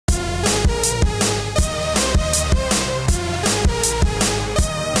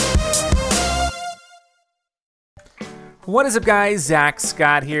What is up, guys? Zack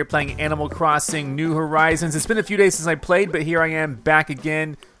Scott here, playing Animal Crossing New Horizons. It's been a few days since I played, but here I am back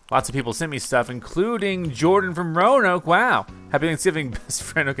again. Lots of people sent me stuff, including Jordan from Roanoke. Wow. Happy Thanksgiving, best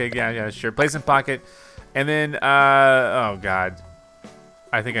friend. Okay, yeah, sure. Place in pocket. And then, oh, God.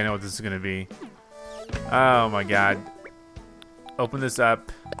 I think I know what this is going to be. Oh, my God. Open this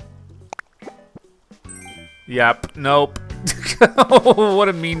up. Yep. Nope. What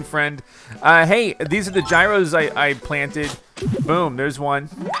a mean friend. Hey, these are the gyros I planted. Boom, there's one.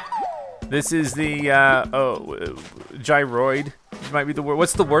 This is the, gyroid. Might be the word.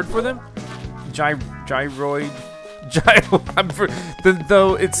 What's the word for them? Gyroid.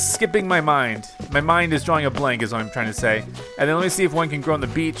 Though it's skipping my mind. My mind is drawing a blank is what I'm trying to say. And then let me see if one can grow on the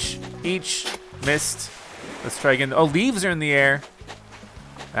beach. Each missed. Let's try again. Oh, leaves are in the air.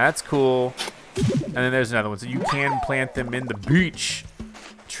 That's cool. And then there's another one. So you can plant them in the beach.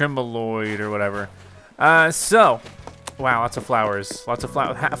 Tremoloid or whatever. So, wow, lots of flowers. Lots of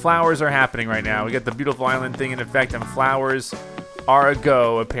flowers are happening right now. We got the beautiful island thing in effect, and flowers are a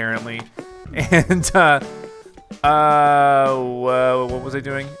go, apparently. And, what was I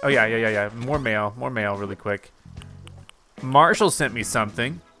doing? Oh, yeah. More mail really quick. Marshall sent me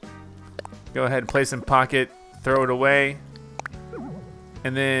something. Go ahead and place in pocket, throw it away.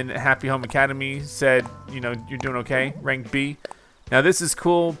 And then Happy Home Academy said, you know, you're doing okay, rank B. Now this is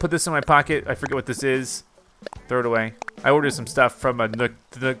cool, put this in my pocket. I forget what this is. Throw it away. I ordered some stuff from a Nook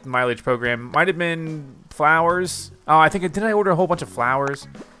mileage program. Might have been flowers. Oh, I think, did I order a whole bunch of flowers?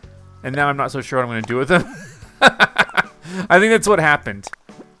 And now I'm not so sure what I'm gonna do with them. I think that's what happened.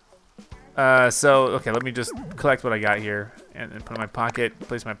 So, okay, let me just collect what I got here. And then put it in my pocket,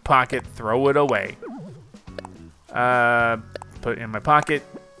 place my pocket, throw it away. Put it in my pocket,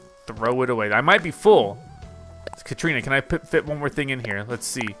 throw it away. I might be full. Katrina, can I fit one more thing in here? Let's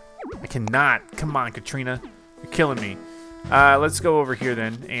see. I cannot. Come on, Katrina. You're killing me. Let's go over here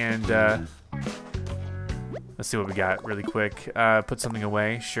then, and let's see what we got really quick. Put something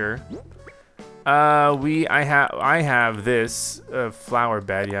away, sure. I have this flower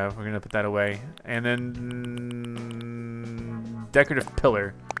bed. Yeah, we're gonna put that away, and then decorative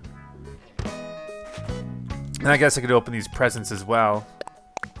pillar. And I guess I could open these presents as well.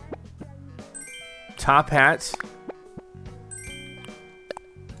 Top hat.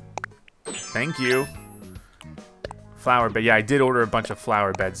 Thank you. Flower bed. Yeah, I did order a bunch of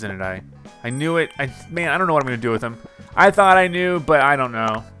flower beds, didn't I? I knew it. Man, I don't know what I'm going to do with them. I thought I knew, but I don't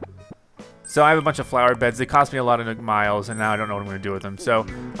know. So I have a bunch of flower beds. They cost me a lot of miles, and now I don't know what I'm going to do with them. So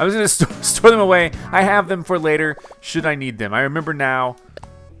I was going to store them away. I have them for later, should I need them. I remember now,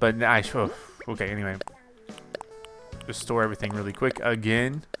 but okay, anyway. Just store everything really quick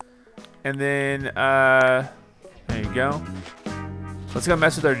again. And then, there you go. Let's go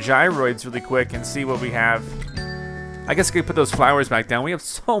mess with our gyroids really quick and see what we have. I guess I could put those flowers back down. We have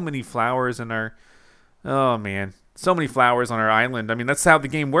so many flowers in our... Oh, man. So many flowers on our island. I mean, that's how the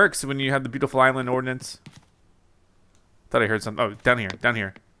game works when you have the beautiful island ordinance. Thought I heard something. Oh, down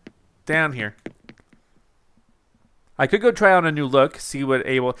here. I could go try out a new look, see what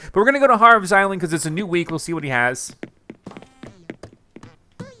Abel... But we're going to go to Harv's Island because it's a new week. We'll see what he has.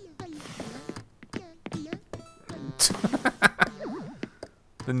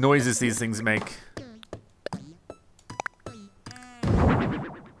 The noises these things make.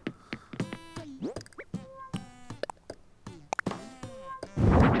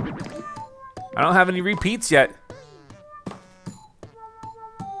 I don't have any repeats yet.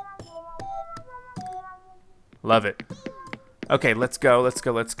 Love it. Okay, let's go.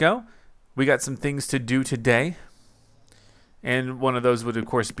 We got some things to do today. And one of those would, of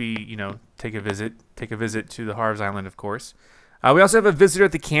course, be, you know, take a visit to the Harv's Island, of course. We also have a visitor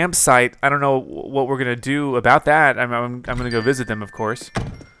at the campsite. I don't know what we're going to do about that. I'm going to go visit them, of course.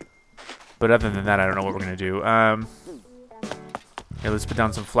 But other than that, I don't know what we're going to do. Yeah, let's put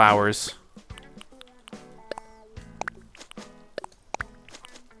down some flowers.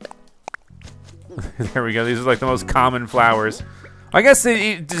 There we go. These are like the most common flowers. I guess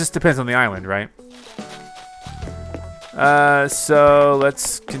it just depends on the island, right? So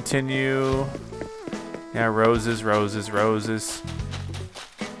let's continue. Yeah, roses. I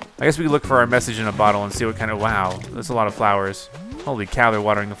guess we could look for our message in a bottle and see what kind of... Wow, that's a lot of flowers. Holy cow, they're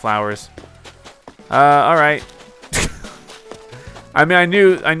watering the flowers. Alright. I mean,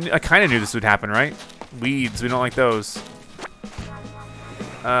 I kind of knew this would happen, right? Weeds, we don't like those.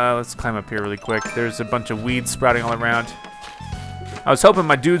 Let's climb up here really quick. There's a bunch of weeds sprouting all around. I was hoping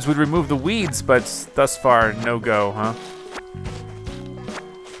my dudes would remove the weeds, but thus far, no go, huh?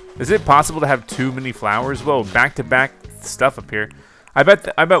 Is it possible to have too many flowers? Whoa, back-to-back stuff up here. I bet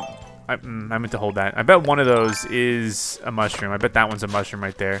I meant to hold that. I bet one of those is a mushroom. I bet that one's a mushroom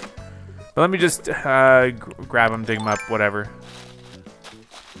right there. But let me just grab them, dig them up, whatever.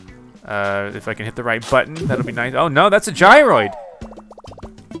 If I can hit the right button, that'll be nice. Oh no, that's a gyroid.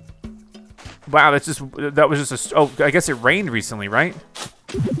 Wow, that was just a. Oh, I guess it rained recently, right?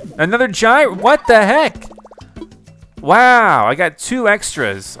 Another gyro. What the heck? Wow, I got 2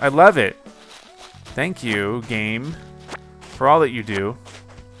 extras. I love it. Thank you, game, for all that you do.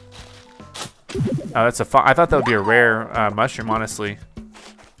 Oh, that's a. I thought that would be a rare mushroom, honestly.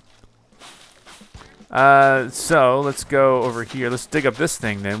 So let's go over here. Let's dig up this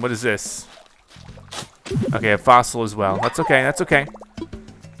thing then. What is this? Okay, a fossil as well. That's okay. That's okay.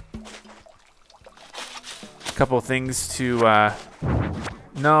 A couple of things to.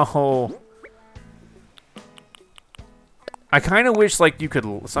 No. I kind of wish like you could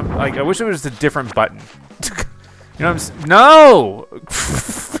I wish it was a different button. You know what I'm saying? No.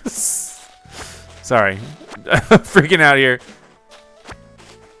 Sorry, freaking out here.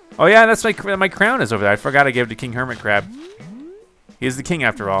 Oh yeah, that's my crown is over there. I forgot I gave it to King Hermit Crab. He is the king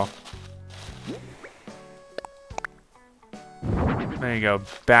after all. There you go.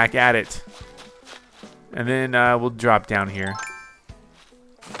 Back at it. And then we'll drop down here.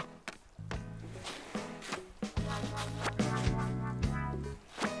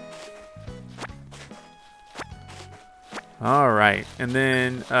 All right, and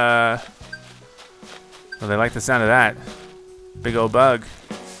then well, they like the sound of that. Big old bug.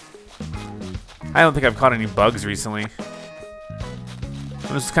 I don't think I've caught any bugs recently.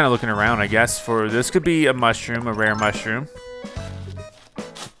 I'm just kind of looking around, I guess, for this could be a mushroom, a rare mushroom.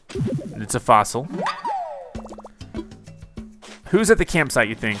 It's a fossil. Who's at the campsite,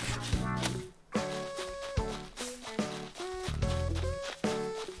 you think?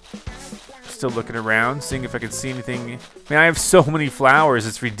 Still looking around, seeing if I can see anything. Man, I have so many flowers,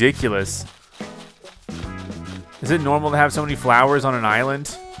 it's ridiculous. Is it normal to have so many flowers on an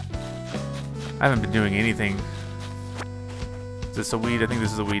island? I haven't been doing anything. Is this a weed? I think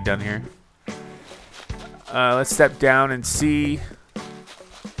this is a weed down here. Let's step down and see.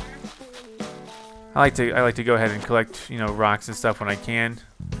 I like to go ahead and collect, you know, rocks and stuff when I can.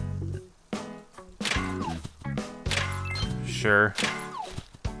 Sure.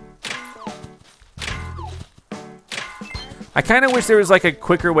 I kind of wish there was like a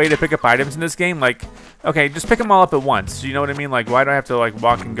quicker way to pick up items in this game. Like, okay, just pick them all up at once. You know what I mean? Like, why do I have to like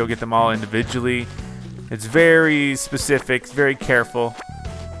walk and go get them all individually? It's very specific, very careful.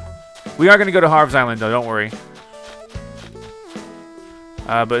 We are going to go to Harv's Island though, don't worry.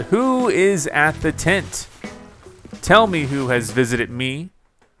 But who is at the tent? Tell me who has visited me.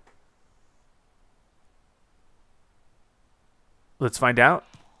 Let's find out.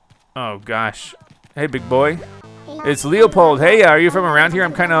 Oh gosh. Hey big boy. It's Leopold. Hey, are you from around here?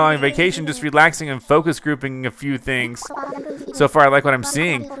 I'm kind of on vacation, just relaxing and focus grouping a few things. So far, I like what I'm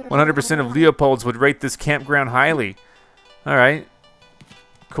seeing. 100% of Leopolds would rate this campground highly. All right.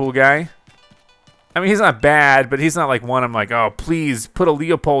 Cool guy. I mean, he's not bad, but he's not like one I'm like, oh, please put a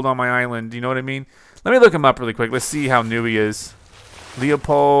Leopold on my island. You know what I mean? Let me look him up really quick. Let's see how new he is.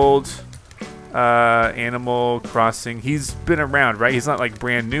 Leopold, Animal Crossing. He's been around, right? He's not like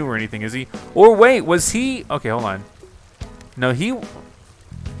brand new or anything, is he? Or wait, was he? Okay, hold on. No, he.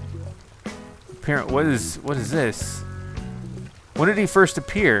 Apparent. What is this? When did he first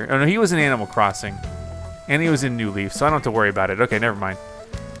appear? Oh no, he was in Animal Crossing, and he was in New Leaf, so I don't have to worry about it. Okay, never mind.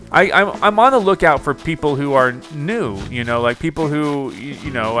 I'm on the lookout for people who are new. You know, like people who you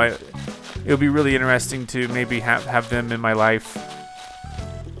know. It would be really interesting to maybe have them in my life.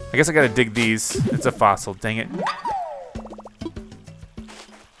 I guess I gotta dig these. It's a fossil. Dang it.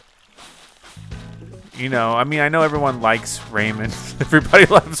 You know, I mean, I know everyone likes Raymond. Everybody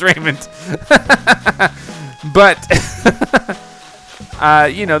loves Raymond. But,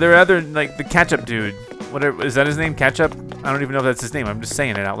 you know, there are other, like, the Ketchup dude. Whatever, is that his name? Ketchup? I don't even know if that's his name. I'm just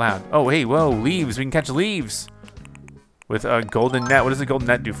saying it out loud. Oh, hey, whoa, leaves. We can catch leaves. With a golden net. What does a golden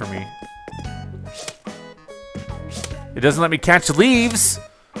net do for me? It doesn't let me catch leaves.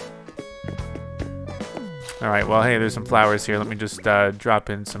 All right, well, hey, there's some flowers here. Let me just drop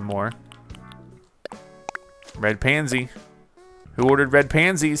in some more. Red pansy. Who ordered red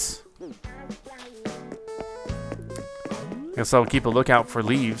pansies? Guess I'll keep a lookout for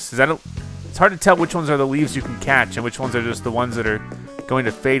leaves. It's hard to tell which ones are the leaves you can catch and which ones are just the ones that are going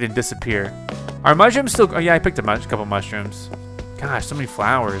to fade and disappear. Are mushrooms still? Oh yeah, I picked a couple mushrooms. Gosh, so many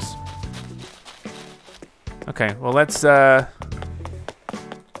flowers. Okay, well let's. Okay,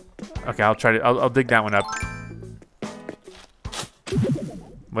 I'll try to. I'll dig that one up.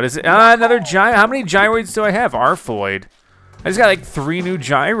 What is it? Ah, another gyroid. How many gyroids do I have? Arphoid. I just got like 3 new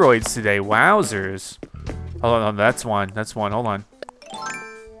gyroids today. Wowzers. Hold on, that's one. That's one. Hold on.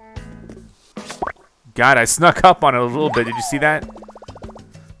 God, I snuck up on it a little bit. Did you see that?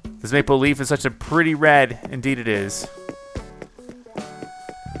 This maple leaf is such a pretty red. Indeed it is.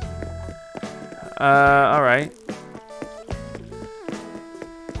 Alright.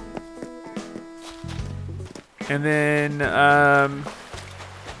 And then, there's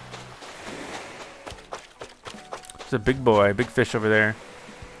a big boy, big fish over there.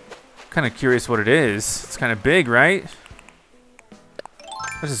 Kind of curious what it is. It's kind of big, right?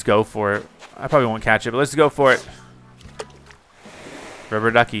 Let's just go for it. I probably won't catch it, but let's go for it.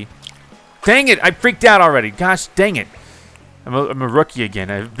 Rubber ducky. Dang it! I freaked out already. Gosh, dang it! I'm a rookie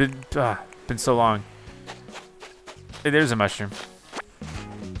again. I've been so long. Hey, there's a mushroom.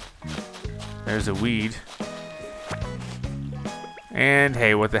 There's a weed. And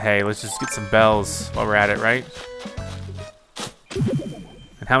hey, what the hey? Let's just get some bells while we're at it, right?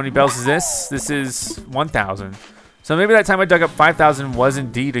 And how many bells is this? This is 1,000. So maybe that time I dug up 5,000 was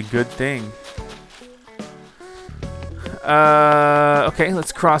indeed a good thing. Okay,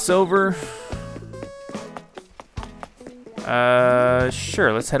 let's cross over.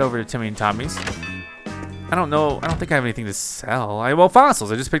 Sure, let's head over to Timmy and Tommy's. I don't know, I don't think I have anything to sell. Well,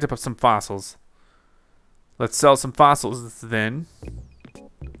 fossils, I just picked up some fossils. Let's sell some fossils then.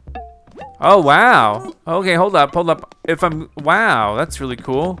 Oh, wow. Okay, hold up. Wow, that's really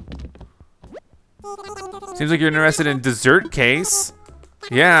cool. Seems like you're interested in dessert case.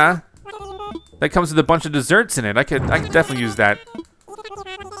 Yeah. That comes with a bunch of desserts in it. I could definitely use that.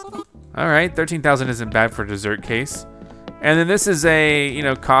 All right, 13,000 isn't bad for a dessert case. And then this is a, you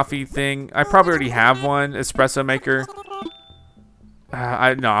know, coffee thing. I probably already have one, espresso maker. No,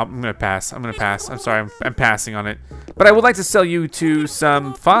 I'm gonna pass. I'm sorry, I'm passing on it. But I would like to sell you to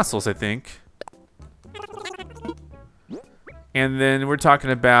some fossils, I think. And then we're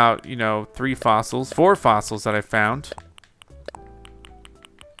talking about, you know, 4 fossils that I found.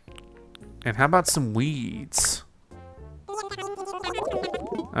 And how about some weeds? All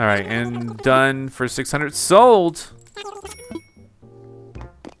right, and done for 600. Sold.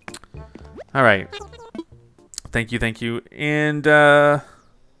 All right. Thank you. And trying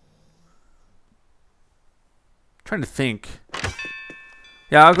to think.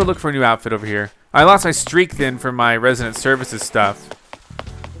 Yeah, I'll go look for a new outfit over here. I lost my streak then for my resident services stuff,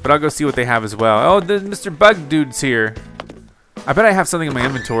 but I'll go see what they have as well. Oh, the Mr. Bug Dude's here. I bet I have something in my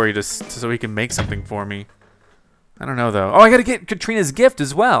inventory so he can make something for me. I don't know though. Oh, I gotta get Katrina's gift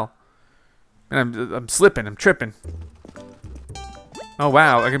as well. And I'm slipping. I'm tripping. Oh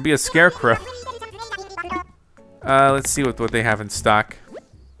wow, I can be a scarecrow. Let's see what they have in stock.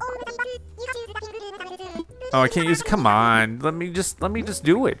 Oh, I can't use it. Come on, let me just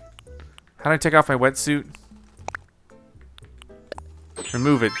do it. How do I take off my wetsuit?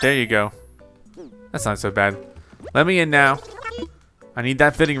 Remove it. There you go. That's not so bad. Let me in now. I need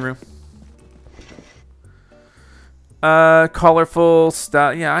that fitting room. Colorful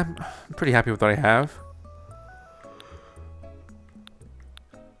stuff. Yeah, I'm pretty happy with what I have.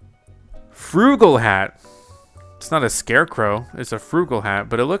 Frugal hat. It's not a scarecrow. It's a frugal hat,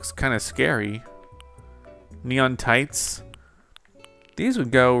 but it looks kind of scary. Neon tights. These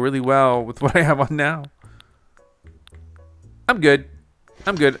would go really well with what I have on now. I'm good.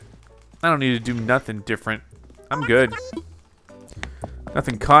 I don't need to do nothing different. I'm good.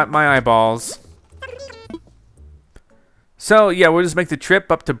 Nothing caught my eyeballs. So, yeah, we'll just make the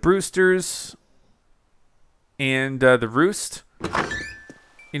trip up to Brewster's and the Roost.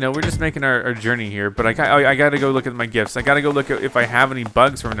 You know, we're just making our journey here. But I gotta go look at my gifts. I gotta go look at if I have any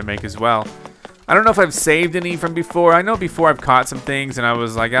bugs for him to make as well. I don't know if I've saved any from before. I know before I've caught some things and I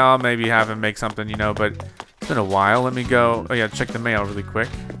was like, oh, I'll maybe have him make something, you know, but it's been a while. Let me go. Oh, yeah, check the mail really quick.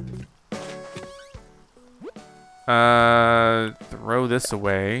 Throw this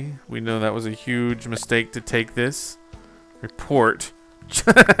away. We know that was a huge mistake to take this. Report.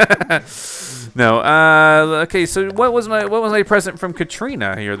 No. Okay, so what was my present from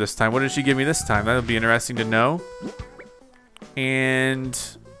Katrina here this time? What did she give me this time? That'll be interesting to know. And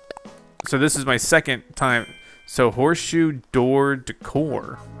so this is my second time. So horseshoe door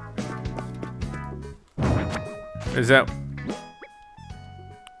decor. Is that?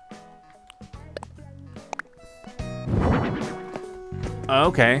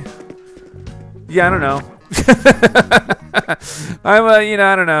 Okay. Yeah, I don't know. I'm you know,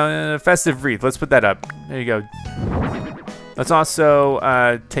 I don't know, festive wreath. Let's put that up. There you go. Let's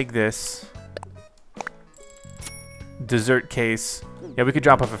also take this dessert case. Yeah, we could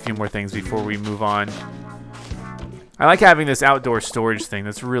drop off a few more things before we move on. I like having this outdoor storage thing.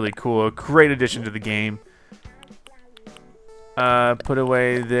 That's really cool. A great addition to the game. Put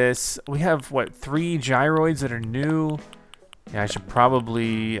away this. We have, what, 3 gyroids that are new? Yeah, I should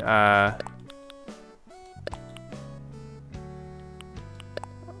probably, I'll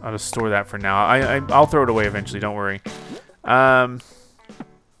just store that for now. I'll throw it away eventually, don't worry.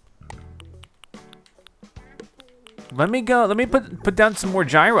 Let me put down some more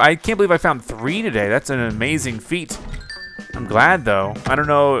gyro. I can't believe I found 3 today. That's an amazing feat. I'm glad though. I don't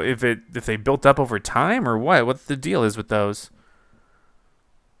know if they built up over time or what the deal is with those.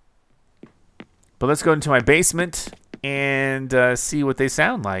 But let's go into my basement and see what they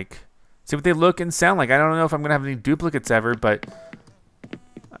sound like. See what they look and sound like. I don't know if I'm gonna have any duplicates ever, but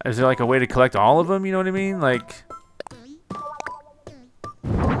is there like a way to collect all of them? You know what I mean? Like,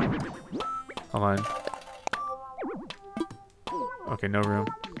 hold on. Okay, no room.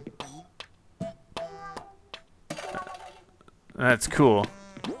 That's cool.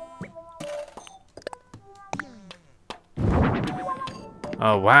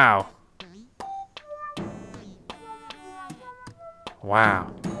 Oh, wow.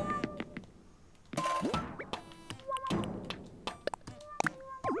 Wow.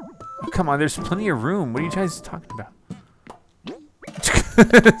 Oh, come on, there's plenty of room. What are you guys talking about?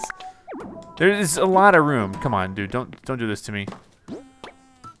 There's a lot of room. Come on, dude. Don't do this to me.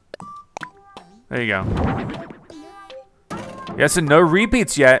 There you go. Yes, and no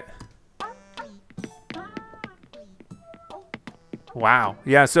repeats yet. Wow.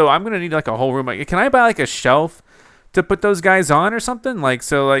 Yeah, so I'm gonna need like a whole room. Like, can I buy like a shelf to put those guys on or something? Like,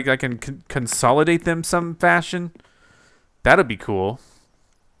 so like I can consolidate them some fashion. That'd be cool.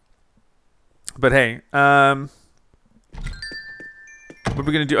 But hey, what are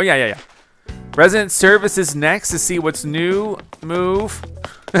we gonna do? Oh yeah. Resident services next to see what's new. Move.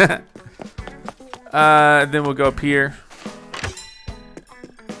 Then we'll go up here.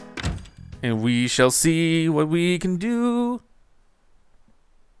 And we shall see what we can do.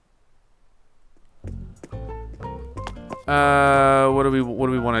 What do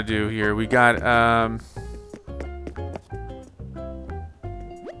we want to do here? We got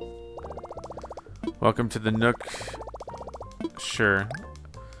welcome to the Nook. Sure.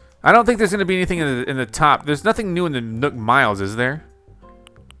 I don't think there's gonna be anything in the top. There's nothing new in the Nook Miles, is there?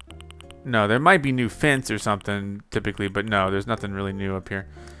 No, there might be new fence or something typically, but no, there's nothing really new up here.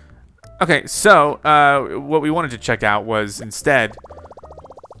 Okay, so what we wanted to check out was instead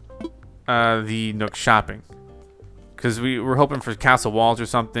the Nook shopping, because we were hoping for Castle Walls or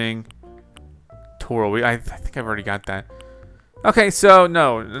something. Toro, I think I've already got that. Okay, so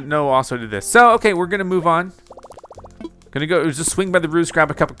no, also did this. So okay, we're gonna move on. Gonna go just swing by the Roost,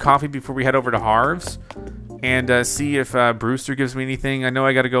 grab a cup of coffee before we head over to Harv's, and see if Brewster gives me anything. I know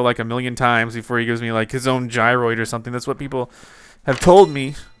I got to go like 1,000,000 times before he gives me like his own gyroid or something. That's what people have told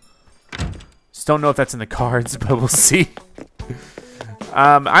me. Just don't know if that's in the cards, but we'll see.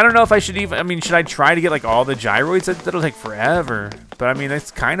 I don't know if I should even. I mean, should I try to get like all the gyroids? That'll take forever. But I mean,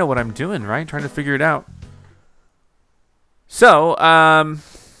 that's kind of what I'm doing, right? Trying to figure it out. So,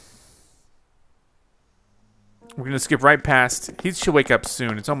 we're gonna skip right past. He should wake up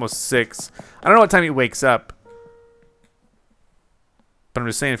soon. It's almost 6. I don't know what time he wakes up, but I'm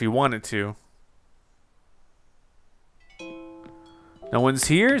just saying if he wanted to. No one's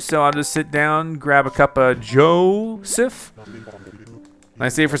here, so I'll just sit down, grab a cup of Joseph.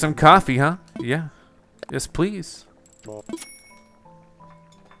 Nice day for some coffee, huh? Yeah. Yes, please.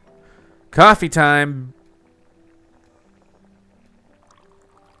 Coffee time.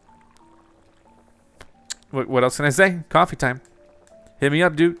 What else can I say? Coffee time. Hit me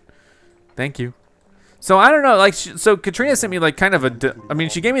up, dude. Thank you. So I don't know, like, so Katrina sent me like kind of a. I mean,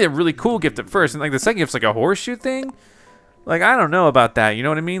 she gave me a really cool gift at first, and like the second gift's like a horseshoe thing. Like, I don't know about that. You know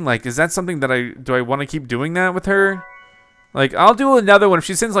what I mean? Like, is that something that do I want to keep doing that with her? Like, I'll do another one if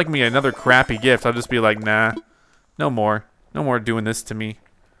she sends like me another crappy gift. I'll just be like, nah, no more doing this to me.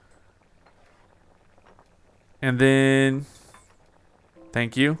 And then,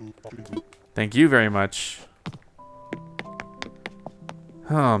 thank you. Thank you very much.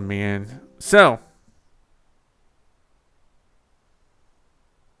 Oh, man. So.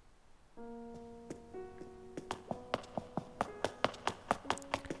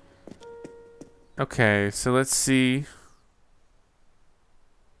 Okay, so let's see.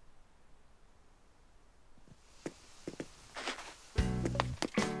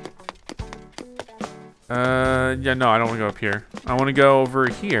 Yeah, no, I don't want to go up here. I want to go over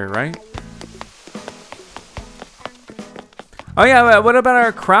here, right? Oh yeah, what about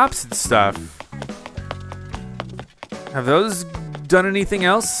our crops and stuff? Have those done anything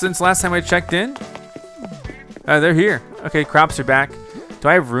else since last time I checked in? They're here. Okay, crops are back. Do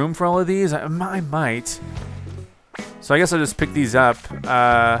I have room for all of these? I might. So I guess I'll just pick these up.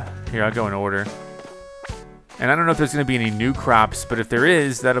 Here, I'll go in order. And I don't know if there's going to be any new crops, but if there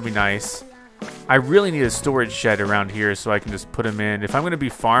is, that'll be nice. I really need a storage shed around here so I can just put them in. If I'm going to be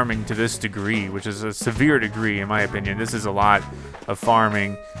farming to this degree, which is a severe degree in my opinion, this is a lot of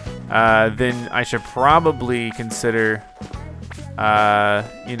farming, then I should probably consider,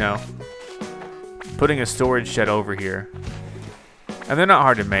 you know, putting a storage shed over here. And they're not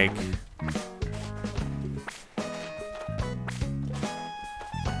hard to make.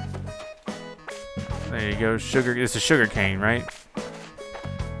 There you go, sugar. It's a sugar cane, right?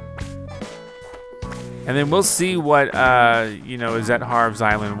 And then we'll see what, you know, is at Harv's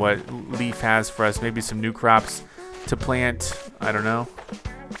Island, what Leaf has for us. Maybe some new crops to plant. I don't know.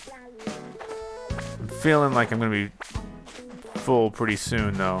 I'm feeling like I'm going to be full pretty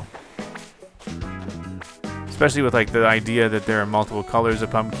soon, though. Especially with, like, the idea that there are multiple colors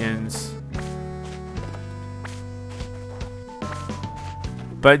of pumpkins.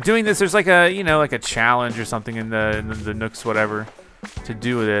 But doing this, there's like a, you know, like a challenge or something in the Nooks, whatever, to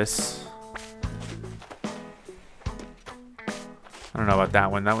do this. I don't know about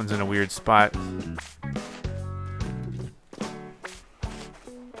that one. That one's in a weird spot.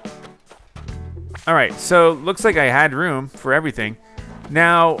 Alright, so looks like I had room for everything.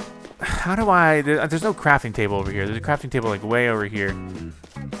 Now, how do I... There's no crafting table over here. There's a crafting table like way over here.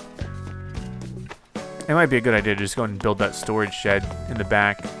 It might be a good idea to just go and build that storage shed in the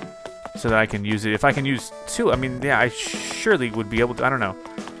back so that I can use it. If I can use two, I mean, yeah, I surely would be able to. I don't know.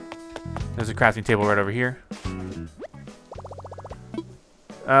 There's a crafting table right over here.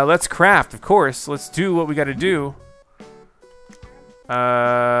 Let's craft, of course. Let's do what we got to do.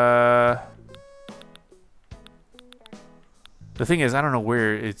 The thing is, I don't know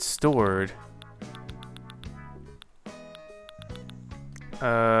where it's stored.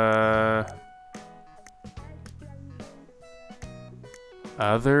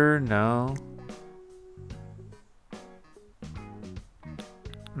 Other? No.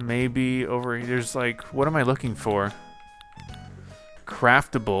 Maybe over here. There's like, what am I looking for?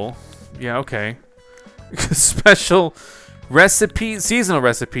 Craftable. Yeah, okay. Special recipes, seasonal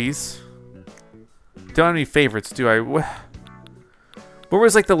recipes. Don't have any favorites, do I? Where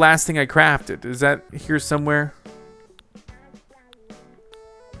was like the last thing I crafted? Is that here somewhere?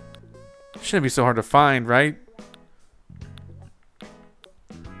 Shouldn't be so hard to find, right?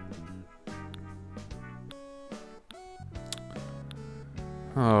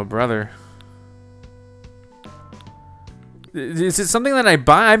 Oh, brother. Is it something that I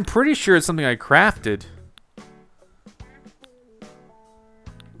buy? I'm pretty sure it's something I crafted.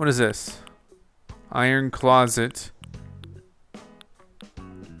 What is this? Iron closet.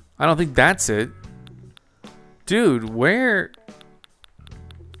 I don't think that's it. Dude, where...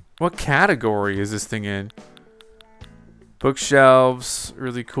 What category is this thing in? Bookshelves,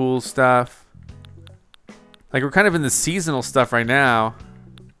 really cool stuff. Like, we're kind of in the seasonal stuff right now.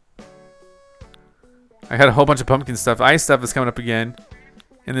 I had a whole bunch of pumpkin stuff. Ice stuff is coming up again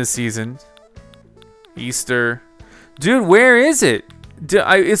in this season. Easter. Dude, where is it?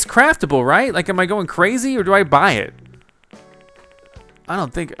 It's craftable, right? Like, am I going crazy or do I buy it? I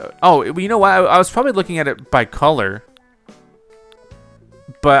don't think... Oh, you know what? I was probably looking at it by color.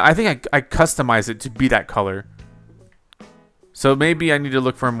 But I think I customized it to be that color. So maybe I need to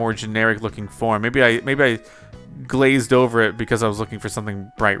look for a more generic looking form. Maybe I glazed over it because I was looking for something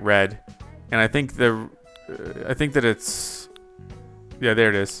bright red. And I think that it's... Yeah, there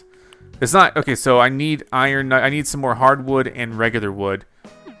it is. It's not... Okay, so I need iron... I need some more hardwood and regular wood.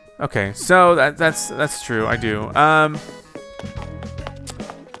 Okay, so that's true. I do.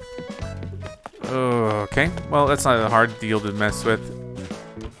 Okay. Well, that's not a hard deal to mess with.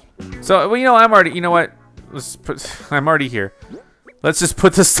 So, well, you know, I'm already... You know what? Let's put... I'm already here. Let's just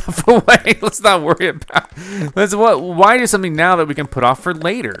put this stuff away. Let's not worry about... Why do something now that we can put off for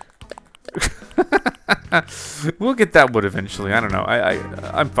later? We'll get that wood eventually. I don't know.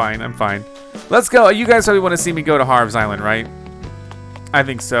 I'm fine. I'm fine. Let's go. You guys probably want to see me go to Harv's Island, right? I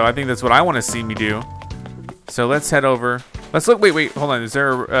think so. I think that's what I want to see me do. So let's head over. Let's look. Wait. Hold on. Is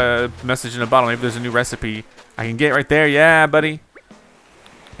there a message in a bottle? Maybe there's a new recipe I can get right there. Yeah, buddy.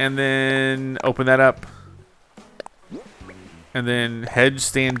 And then open that up. And then hedge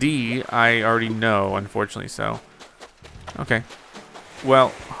standee. I already know, unfortunately. So, okay. Well,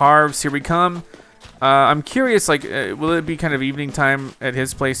 Harv's, here we come. I'm curious, like, will it be kind of evening time at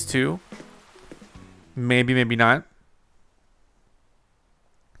his place too? Maybe, maybe not.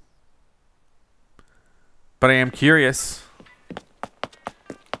 But I am curious.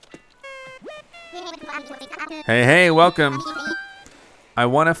 Hey, welcome. I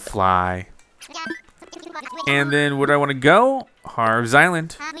want to fly. And then where do I want to go? Harv's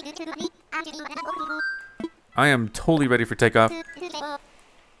Island. I am totally ready for takeoff.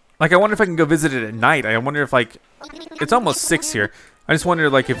 Like, I wonder if I can go visit it at night. I wonder if, like, it's almost 6 here. I just wonder,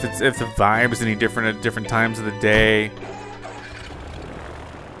 like, if the vibe is any different at different times of the day.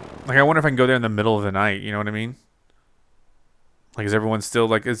 Like, I wonder if I can go there in the middle of the night. You know what I mean? Like, is everyone still,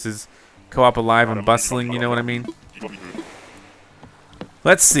 like, is co-op alive and bustling? You know what I mean?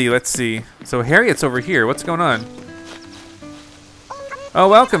 Let's see. So Harriet's over here. What's going on? Oh,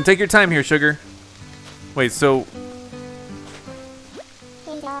 welcome. Take your time here, sugar. Wait, so...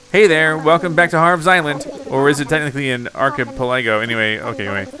 Hey there, welcome back to Harv's Island. Or is it technically an archipelago? Anyway, okay,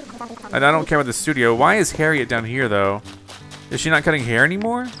 wait. I don't care about the studio. Why is Harriet down here, though? Is she not cutting hair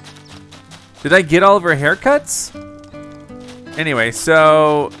anymore? Did I get all of her haircuts? Anyway,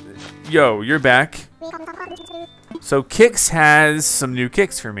 so... Yo, you're back. So Kix has some new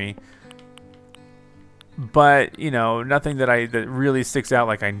kicks for me. But, you know, nothing that really sticks out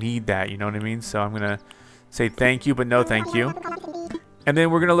like I need that, you know what I mean? So I'm going to say thank you, but no thank you. And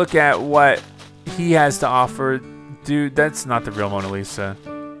then we're going to look at what he has to offer. Dude, that's not the real Mona Lisa.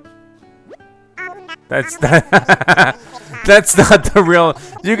 That's not the real.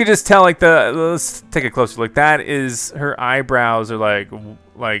 You can just tell, like, let's take a closer look. That is, her eyebrows are like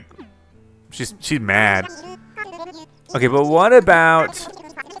she's mad. Okay, but what about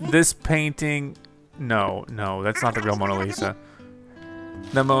this painting? No, that's not the real Mona Lisa.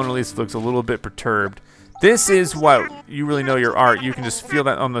 The Mona Lisa looks a little bit perturbed. This is what you really know your art. You can just feel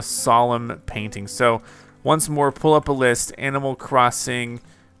that on the solemn painting. So, once more, pull up a list. Animal Crossing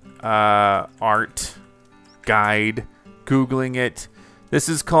art guide. Googling it. This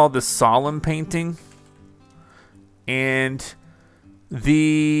is called the solemn painting. And this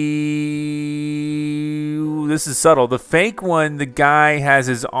is subtle. The fake one, the guy has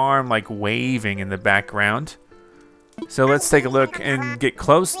his arm like waving in the background. So let's take a look and get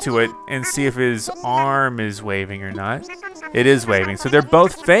close to it and see if his arm is waving or not. It is waving. So they're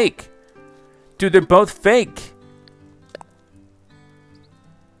both fake. Dude, they're both fake.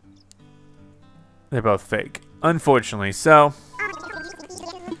 They're both fake. Unfortunately. So,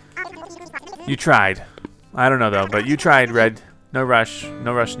 you tried. I don't know though, but you tried, Red. No rush.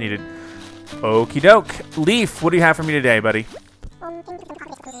 No rush needed. Okie doke. Leaf, what do you have for me today, buddy?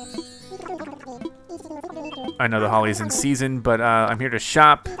 I know the holly's in season, but I'm here to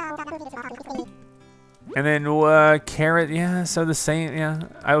shop. And then carrot, yeah, so the same, yeah.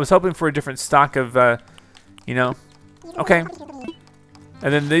 I was hoping for a different stock of, you know, okay.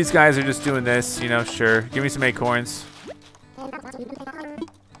 And then these guys are just doing this, you know, sure. Give me some acorns.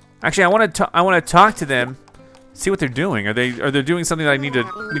 Actually, I want to talk to them, see what they're doing. Are they doing something that I need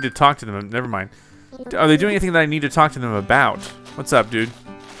to talk to them? Never mind. Are they doing anything that I need to talk to them about? What's up, dude?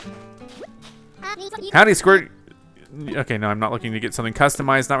 Howdy, Squirt. Okay, no, I'm not looking to get something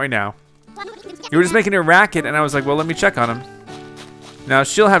customized. Not right now. You were just making a racket, and I was like, well, let me check on him. Now,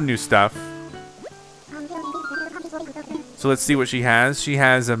 she'll have new stuff. So let's see what she has. She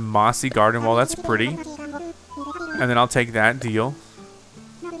has a mossy garden wall. That's pretty. And then I'll take that deal.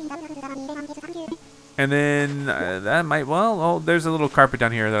 And then that might, well, oh, there's a little carpet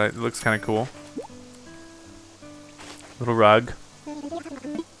down here that looks kind of cool. Little rug.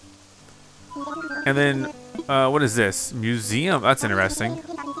 And then, what is this? Museum. That's interesting.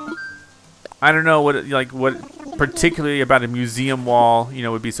 I don't know what particularly about a museum wall, you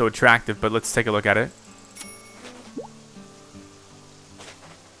know, would be so attractive, but let's take a look at it.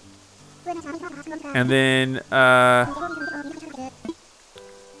 And then,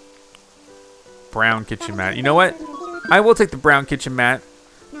 brown kitchen mat. You know what? I will take the brown kitchen mat,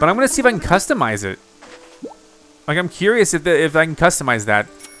 but I'm gonna see if I can customize it. Like, I'm curious if I can customize that.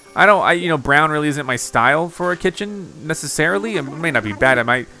 You know, brown really isn't my style for a kitchen necessarily. It may not be bad. I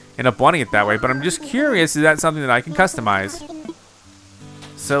might end up wanting it that way, but I'm just curious, is that something that I can customize?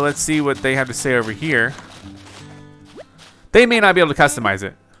 So let's see what they have to say over here. They may not be able to customize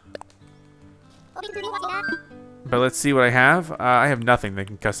it. But let's see what I have. I have nothing they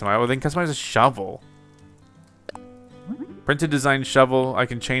can customize. Well, they can customize a shovel. Printed design shovel. I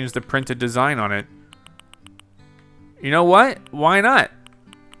can change the printed design on it. You know what? Why not?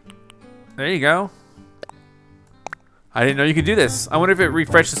 There you go. I didn't know you could do this. I wonder if it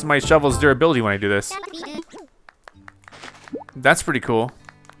refreshes my shovel's durability when I do this. That's pretty cool.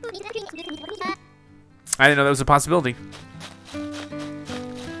 I didn't know that was a possibility.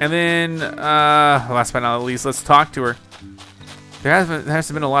 And then, last but not least, let's talk to her. There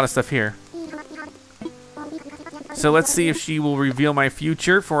hasn't been a lot of stuff here. So let's see if she will reveal my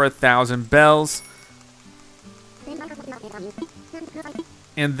future for 1,000 bells.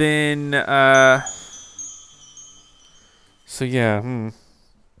 And then, So yeah,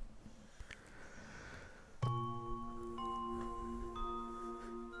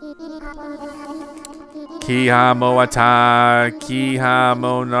 Kihamo ata,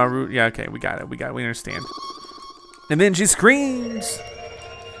 Kihamo naru. Yeah, okay, we got it. We understand. And then she screams.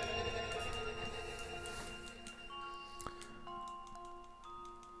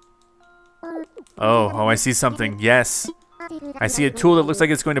 Oh, I see something. Yes. I see a tool that looks like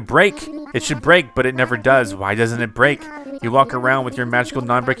it's going to break. It should break, but it never does. Why doesn't it break? You walk around with your magical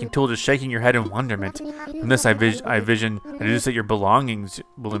non-breaking tool just shaking your head in wonderment. From this, I deduce that your belongings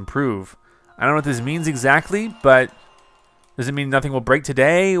will improve. I don't know what this means exactly, but does it mean nothing will break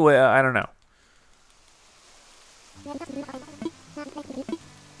today? Well, I don't know.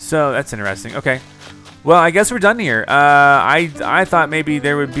 So, that's interesting. Okay. Well, I guess we're done here. I thought maybe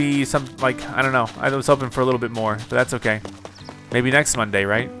there would be some, like, I don't know. I was hoping for a little bit more, but that's okay. Maybe next Monday,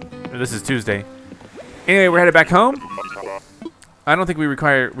 right? Or this is Tuesday. Anyway, we're headed back home. I don't think we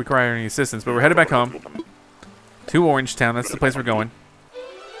require any assistance, but we're headed back home to Orangetown. That's the place we're going.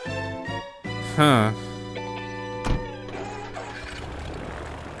 Huh.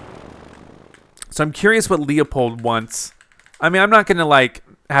 So I'm curious what Leopold wants. I mean, I'm not gonna like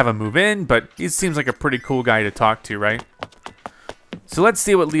have him move in, but he seems like a pretty cool guy to talk to, right? So let's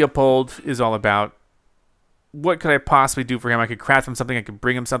see what Leopold is all about. What could I possibly do for him? I could craft him something. I could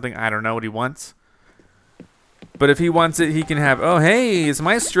bring him something. I don't know what he wants. But if he wants it, he can have... Oh, hey, it's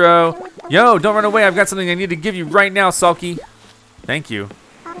Maestro. Yo, don't run away. I've got something I need to give you right now, Sulky. Thank you.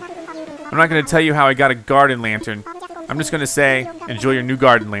 I'm not going to tell you how I got a garden lantern. I'm just going to say, enjoy your new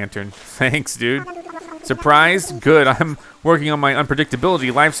garden lantern. Thanks, dude. Surprised? Good. I'm working on my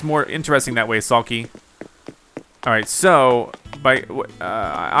unpredictability. Life's more interesting that way, Sulky. All right, so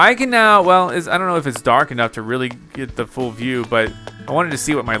I can now. Well, I don't know if it's dark enough to really get the full view, but I wanted to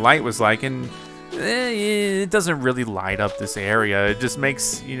see what my light was like, and it doesn't really light up this area. It just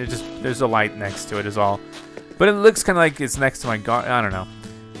makes just there's a light next to it is all, but it looks kind of like it's next to my garden. I don't know.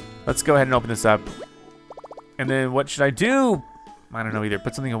 Let's go ahead and open this up, and then what should I do? I don't know either.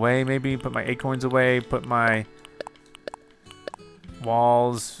 Put something away, maybe. Put my acorns away. Put my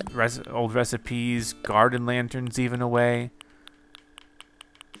walls, old recipes, garden lanterns even away.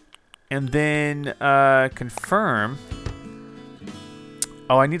 And then confirm.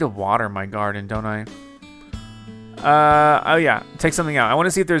 Oh, I need to water my garden, don't I? Oh yeah, take something out. I want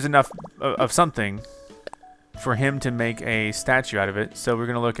to see if there's enough of something for him to make a statue out of it. So we're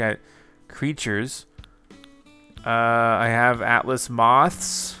going to look at creatures. I have Atlas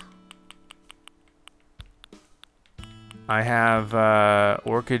moths. I have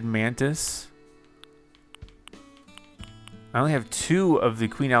Orchid Mantis. I only have 2 of the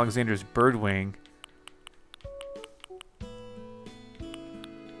Queen Alexandra's Birdwing.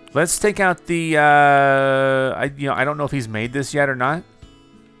 Let's take out the I don't know if he's made this yet or not.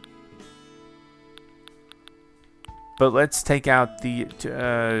 But let's take out the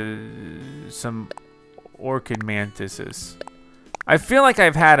some Orchid Mantises. I feel like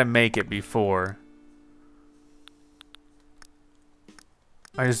I've had him make it before.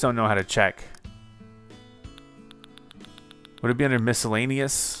 I just don't know how to check. Would it be under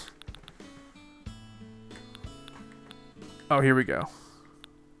miscellaneous? Oh, here we go.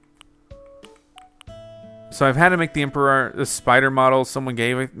 So I've had to make the Emperor, the spider model someone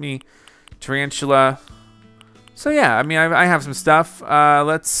gave it me. Tarantula. So yeah, I mean, I have some stuff.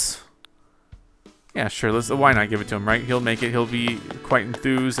 Let's... Yeah, sure. Why not give it to him, right? He'll make it. He'll be quite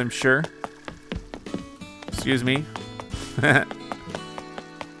enthused, I'm sure. Excuse me.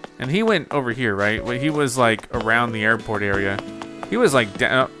 And he went over here, right? He was like around the airport area. He was like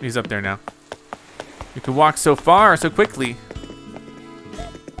down. Oh, he's up there now. You can walk so far, so quickly.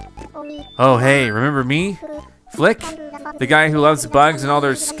 Oh, hey, remember me? Flick? The guy who loves bugs and all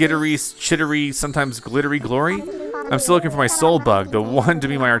their skittery, chittery, sometimes glittery glory? I'm still looking for my soul bug, the one to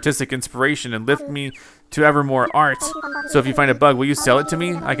be my artistic inspiration and lift me to ever more art. So if you find a bug, will you sell it to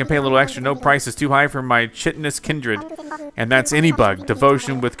me? I can pay a little extra. No price is too high for my chitinous kindred. And that's any bug.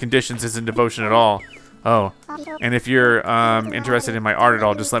 Devotion with conditions isn't devotion at all. Oh, and if you're interested in my art at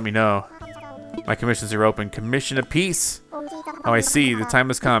all, just let me know. My commissions are open. Commission a piece. Oh, I see. The time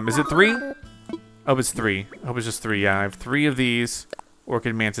has come. Is it 3? Oh, it's 3. I hope it's just 3. Yeah, I have 3 of these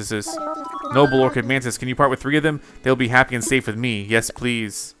Orchid Mantises. Noble Orchid Mantis. Can you part with 3 of them? They'll be happy and safe with me. Yes,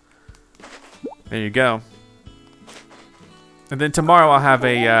 please. There you go. And then tomorrow I'll have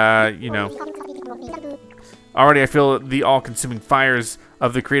a, already I feel the all-consuming fires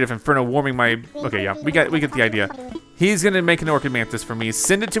of the creative inferno warming my... Okay, yeah, we get the idea. He's gonna make an Orchid Mantis for me.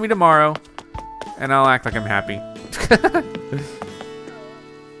 Send it to me tomorrow, and I'll act like I'm happy.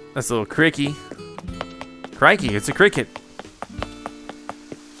 That's a little cricky. Crikey, it's a cricket.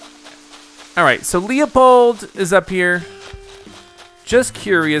 All right, so Leopold is up here. Just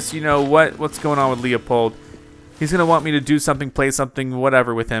curious, you know, what's going on with Leopold. He's gonna want me to do something, play something,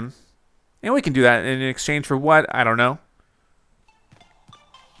 whatever with him. And we can do that in exchange for what? I don't know.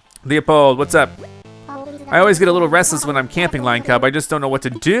 Leopold, what's up? I always get a little restless when I'm camping, Lion Cub. I just don't know what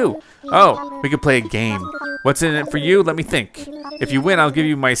to do. Oh, we could play a game. What's in it for you? Let me think. If you win, I'll give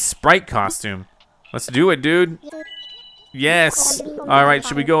you my Sprite costume. Let's do it, dude. Yes. All right,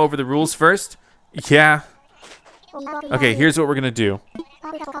 should we go over the rules first? Yeah. Okay, here's what we're gonna do.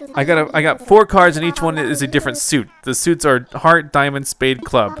 I got 4 cards and each one is a different suit. The suits are heart, diamond, spade,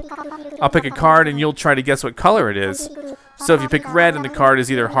 club. I'll pick a card and you'll try to guess what color it is. So if you pick red and the card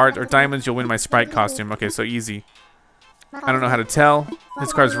is either heart or diamonds, you'll win my Sprite costume. Okay, so easy. I don't know how to tell.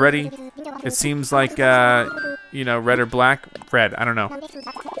 This card's ready. It seems like, you know, red or black. Red, I don't know.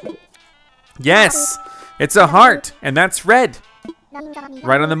 Yes! It's a heart, and that's red.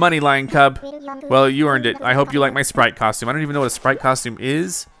 Right on the money, Lion Cub. Well, you earned it. I hope you like my Sprite costume. I don't even know what a Sprite costume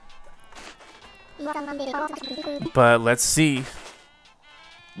is. But let's see.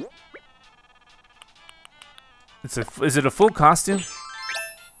 Is it a full costume?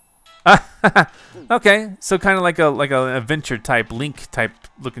 Okay, so kind of like a adventure type, Link type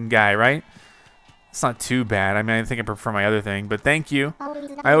looking guy, right? It's not too bad. I mean, I think I prefer my other thing, but thank you.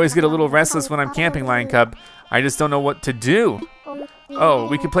 I always get a little restless when I'm camping, Lion Cub. I just don't know what to do. Oh,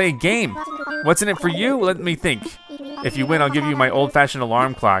 we could play a game. What's in it for you? Let me think. If you win, I'll give you my old-fashioned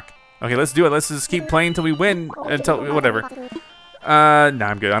alarm clock. Okay, let's do it. Let's just keep playing until we win. Until whatever. Nah,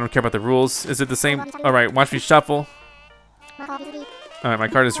 I'm good. I don't care about the rules. Is it the same? All right, watch me shuffle. All right, my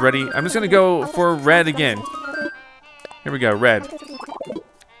card is ready. I'm just gonna go for red again. Here we go, red.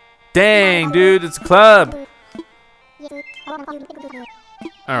 Dang, dude, it's club.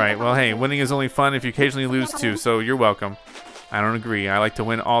 All right, well, hey, winning is only fun if you occasionally lose too, so you're welcome. I don't agree. I like to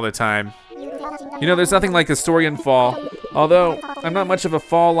win all the time. You know, there's nothing like a story in fall. Although, I'm not much of a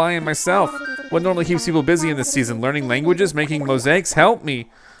fall lion myself. What normally keeps people busy in this season? Learning languages? Making mosaics? Help me.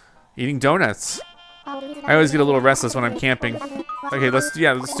 Eating donuts. I always get a little restless when I'm camping. Okay, let's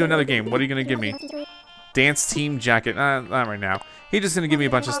do another game. What are you gonna give me? Dance team jacket. Not right now. He's just gonna give me a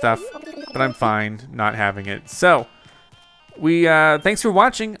bunch of stuff, but I'm fine not having it. So, thanks for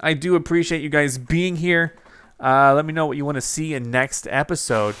watching. I do appreciate you guys being here. Let me know what you want to see in next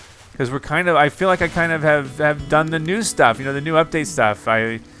episode, because I feel like I kind of have done the new stuff, you know, the new update stuff.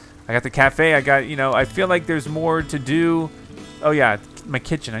 I got the cafe. I feel like there's more to do. Oh yeah, my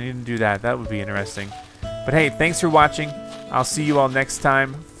kitchen. I need to do that. That would be interesting. But hey, thanks for watching. I'll see you all next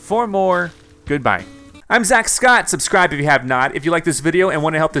time for more. Goodbye. I'm Zack Scott. Subscribe if you have not. If you like this video and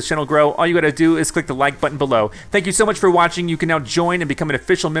want to help this channel grow, all you gotta do is click the like button below. Thank you so much for watching. You can now join and become an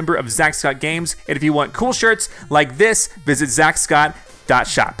official member of ZackScottGames. And if you want cool shirts like this, visit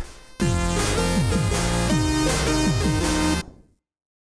ZackScott.shop.